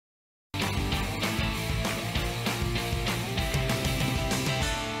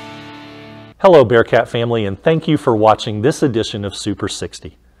Hello Bearcat family, and thank you for watching this edition of Super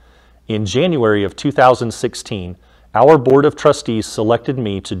 60. In January of 2016, our Board of Trustees selected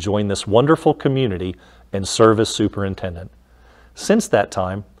me to join this wonderful community and serve as superintendent. Since that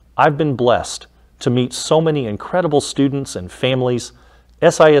time, I've been blessed to meet so many incredible students and families,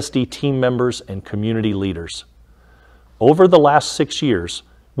 SISD team members, and community leaders. Over the last 6 years,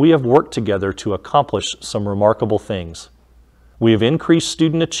 we have worked together to accomplish some remarkable things. We have increased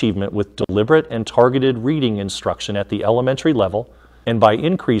student achievement with deliberate and targeted reading instruction at the elementary level, and by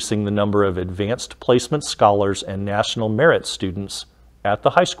increasing the number of advanced placement scholars and national merit students at the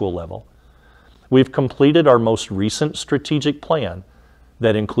high school level. We've completed our most recent strategic plan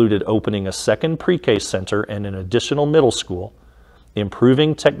that included opening a second pre-K center and an additional middle school,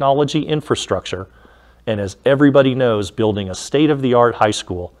 improving technology infrastructure, and as everybody knows, building a state-of-the-art high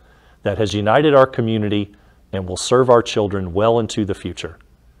school that has united our community and will serve our children well into the future.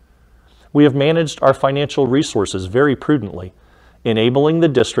 We have managed our financial resources very prudently, enabling the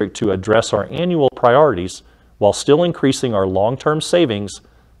district to address our annual priorities while still increasing our long-term savings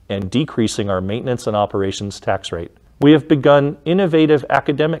and decreasing our maintenance and operations tax rate. We have begun innovative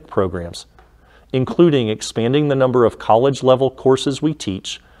academic programs, including expanding the number of college-level courses we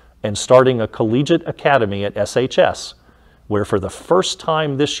teach and starting a collegiate academy at SHS, where for the first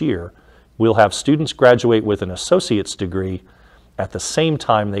time this year, we'll have students graduate with an associate's degree at the same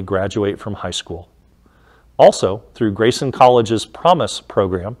time they graduate from high school. Also, through Grayson College's Promise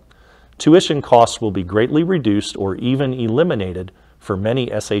program, tuition costs will be greatly reduced or even eliminated for many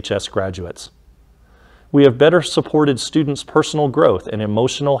SHS graduates. We have better supported students' personal growth and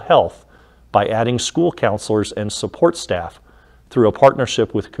emotional health by adding school counselors and support staff through a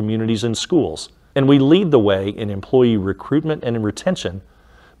partnership with Communities in Schools. And we lead the way in employee recruitment and retention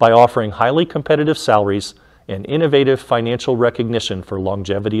by offering highly competitive salaries and innovative financial recognition for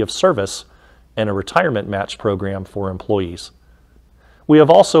longevity of service and a retirement match program for employees. We have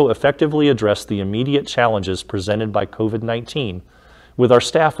also effectively addressed the immediate challenges presented by COVID-19, with our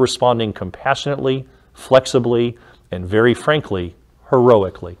staff responding compassionately, flexibly, and very frankly,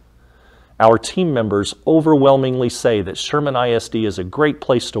 heroically. Our team members overwhelmingly say that Sherman ISD is a great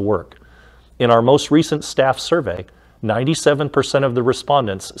place to work. In our most recent staff survey, 97% of the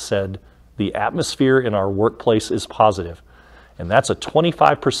respondents said the atmosphere in our workplace is positive, and that's a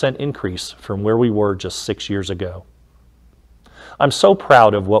 25% increase from where we were just 6 years ago. I'm so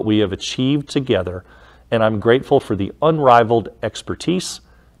proud of what we have achieved together, and I'm grateful for the unrivaled expertise,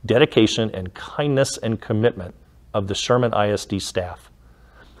 dedication, and kindness and commitment of the Sherman ISD staff.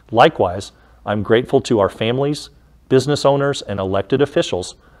 Likewise, I'm grateful to our families, business owners, and elected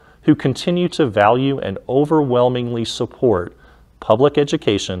officials who continue to value and overwhelmingly support public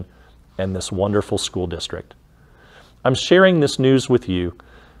education and this wonderful school district. I'm sharing this news with you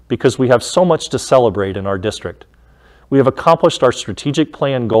because we have so much to celebrate in our district. We have accomplished our strategic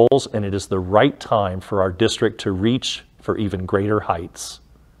plan goals, and it is the right time for our district to reach for even greater heights.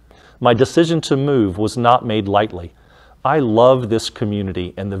 My decision to move was not made lightly. I love this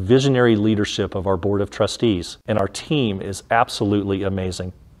community and the visionary leadership of our Board of Trustees, and our team is absolutely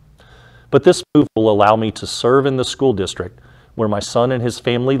amazing. But this move will allow me to serve in the school district where my son and his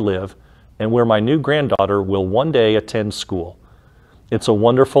family live and where my new granddaughter will one day attend school. It's a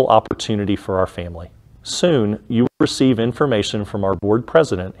wonderful opportunity for our family. Soon, you will receive information from our board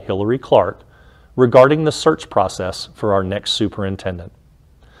president, Hillary Clark, regarding the search process for our next superintendent.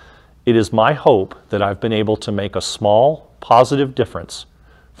 It is my hope that I've been able to make a small, positive difference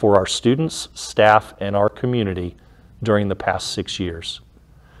for our students, staff, and our community during the past 6 years.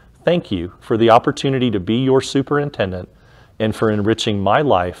 Thank you for the opportunity to be your superintendent and for enriching my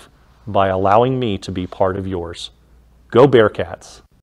life by allowing me to be part of yours. Go Bearcats!